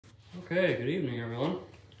Okay, good evening everyone.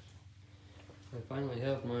 I finally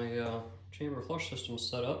have my chamber flush system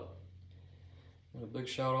set up. And a big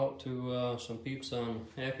shout out to some peeps on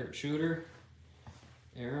Accurate Shooter,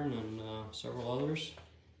 Aaron, and several others.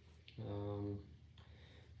 And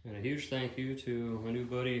a huge thank you to my new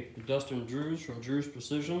buddy Dustin Drews from Drews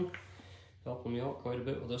Precision, helping me out quite a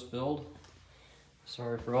bit with this build.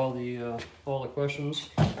 Sorry for all the questions,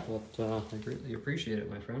 but I greatly appreciate it,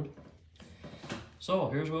 my friend. So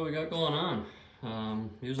here's what we got going on.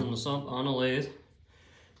 Using the sump on a lathe,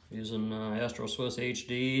 using Astro Swiss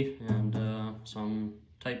HD and some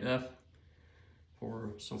Type F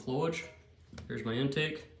for some flowage. Here's my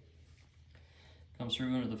intake. Comes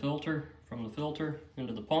through into the filter, from the filter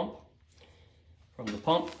into the pump, from the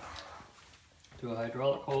pump to a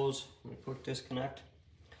hydraulic hose, and a quick disconnect.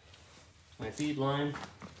 My feed line.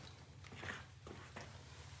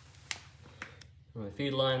 My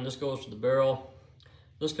feed line, this goes to the barrel.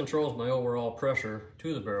 This controls my overall pressure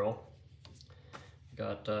to the barrel.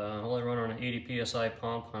 Got only running an 80 psi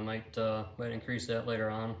pump. I might increase that later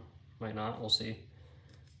on, might not. We'll see.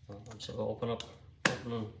 So open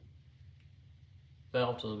the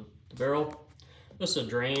valve to the barrel. This is a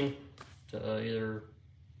drain to either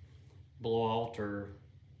blow out or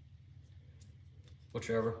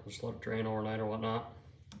whichever. Just let it drain overnight or whatnot.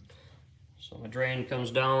 So my drain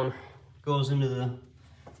comes down, goes into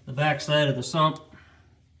the back side of the sump.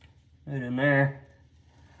 Right in there.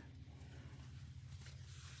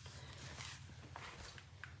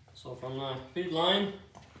 So from the feed line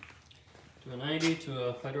to a 90 to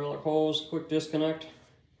a hydraulic hose, quick disconnect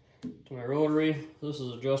to my rotary. This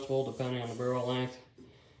is adjustable depending on the barrel length.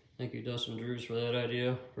 Thank you, Dustin Drews, for that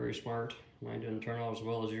idea. Very smart. Mine didn't turn out as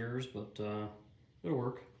well as yours, but it'll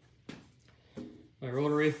work. My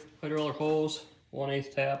rotary hydraulic hose,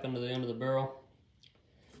 1/8 tap into the end of the barrel.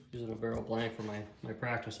 Using a barrel blank for my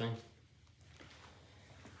practicing.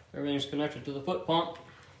 Everything's connected to the foot pump.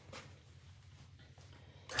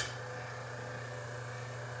 Here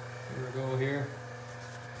we go here.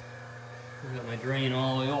 I've got my drain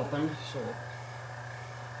all the way open, so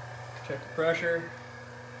check the pressure.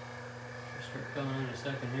 Start coming in a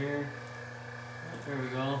second here. There we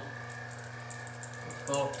go. It's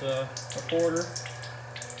about a quarter.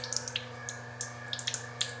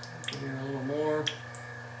 Give here a little more.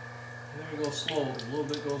 I'm gonna go slow, because a little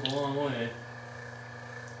bit goes a long way.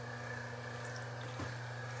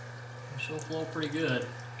 She'll flow pretty good.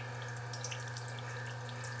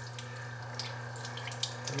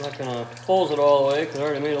 I'm not gonna close it all the way, because I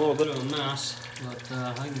already made a little bit of a mess, but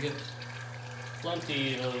I can get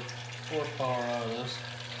plenty of horsepower out of this.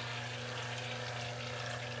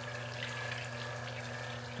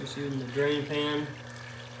 Just using the drain pan.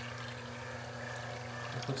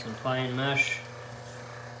 I put some fine mesh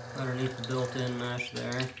underneath the built-in mesh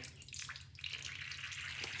there.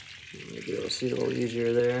 Maybe you'll see it a little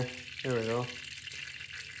easier there. There we go.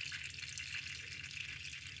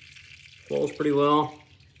 Flows pretty well.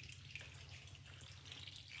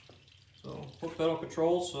 So foot pedal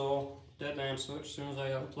control, so dead man switch. As soon as I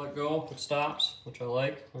have it let go, it stops, which I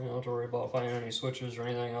like. I don't have to worry about finding any switches or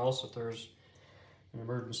anything else if there's an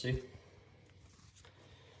emergency.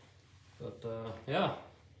 But yeah,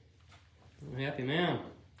 I'm a happy man.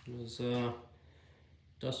 As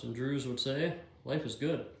Dustin Drews would say, life is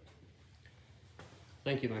good.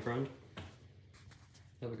 Thank you, my friend.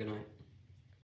 Have a good night.